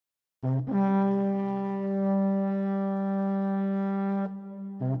Hello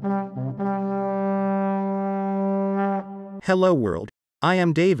world, I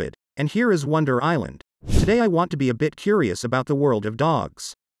am David, and here is Wonder Island. Today I want to be a bit curious about the world of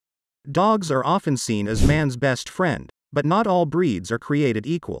dogs. Dogs are often seen as man's best friend, but not all breeds are created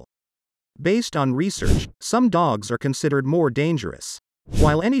equal. Based on research, some dogs are considered more dangerous.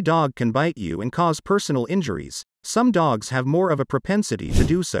 While any dog can bite you and cause personal injuries, some dogs have more of a propensity to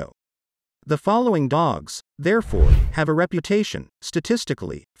do so. The following dogs, therefore, have a reputation,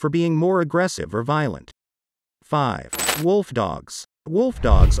 statistically, for being more aggressive or violent. 5. Wolf dogs. Wolf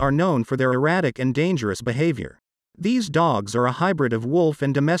dogs are known for their erratic and dangerous behavior. These dogs are a hybrid of wolf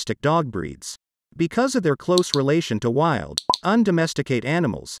and domestic dog breeds. Because of their close relation to wild, undomesticated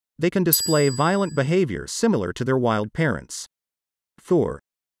animals, they can display violent behavior similar to their wild parents. 4.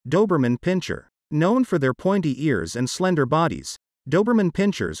 Doberman Pinscher. Known for their pointy ears and slender bodies, Doberman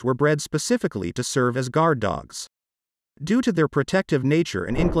Pinschers were bred specifically to serve as guard dogs. Due to their protective nature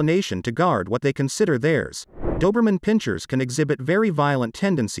and inclination to guard what they consider theirs, Doberman Pinschers can exhibit very violent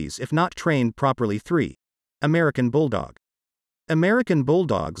tendencies if not trained properly. 3. American Bulldog. American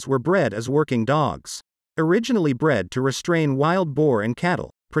Bulldogs were bred as working dogs. Originally bred to restrain wild boar and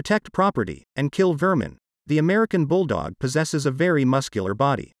cattle, protect property, and kill vermin, the American Bulldog possesses a very muscular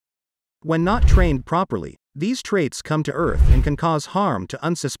body. When not trained properly, these traits come to earth and can cause harm to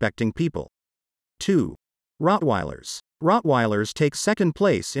unsuspecting people. 2. Rottweilers. Rottweilers take second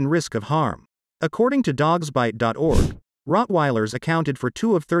place in risk of harm. According to dogsbite.org, Rottweilers accounted for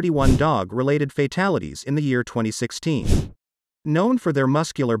 2 of 31 dog-related fatalities in the year 2016. Known for their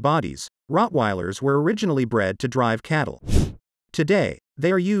muscular bodies, Rottweilers were originally bred to drive cattle. Today,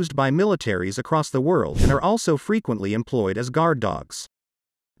 they are used by militaries across the world and are also frequently employed as guard dogs.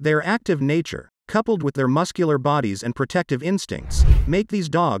 Their active nature, coupled with their muscular bodies and protective instincts, make these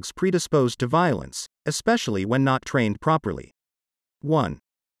dogs predisposed to violence, especially when not trained properly. 1.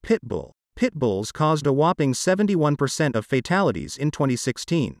 Pit Bull. Pit bulls caused a whopping 71% of fatalities in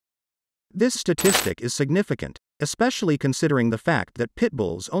 2016. This statistic is significant, especially considering the fact that pit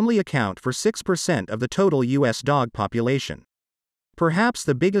bulls only account for 6% of the total U.S. dog population. Perhaps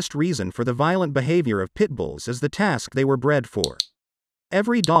the biggest reason for the violent behavior of pit bulls is the task they were bred for.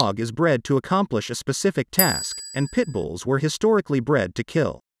 Every dog is bred to accomplish a specific task, and pit bulls were historically bred to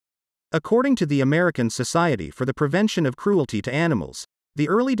kill. According to the American Society for the Prevention of Cruelty to Animals, the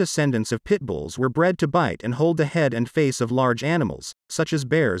early descendants of pit bulls were bred to bite and hold the head and face of large animals, such as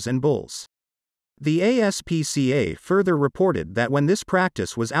bears and bulls. The ASPCA further reported that when this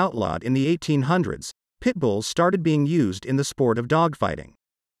practice was outlawed in the 1800s, pit bulls started being used in the sport of dogfighting.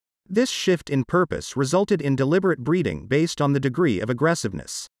 This shift in purpose resulted in deliberate breeding based on the degree of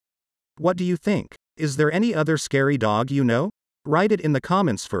aggressiveness. What do you think? Is there any other scary dog you know? Write it in the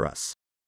comments for us.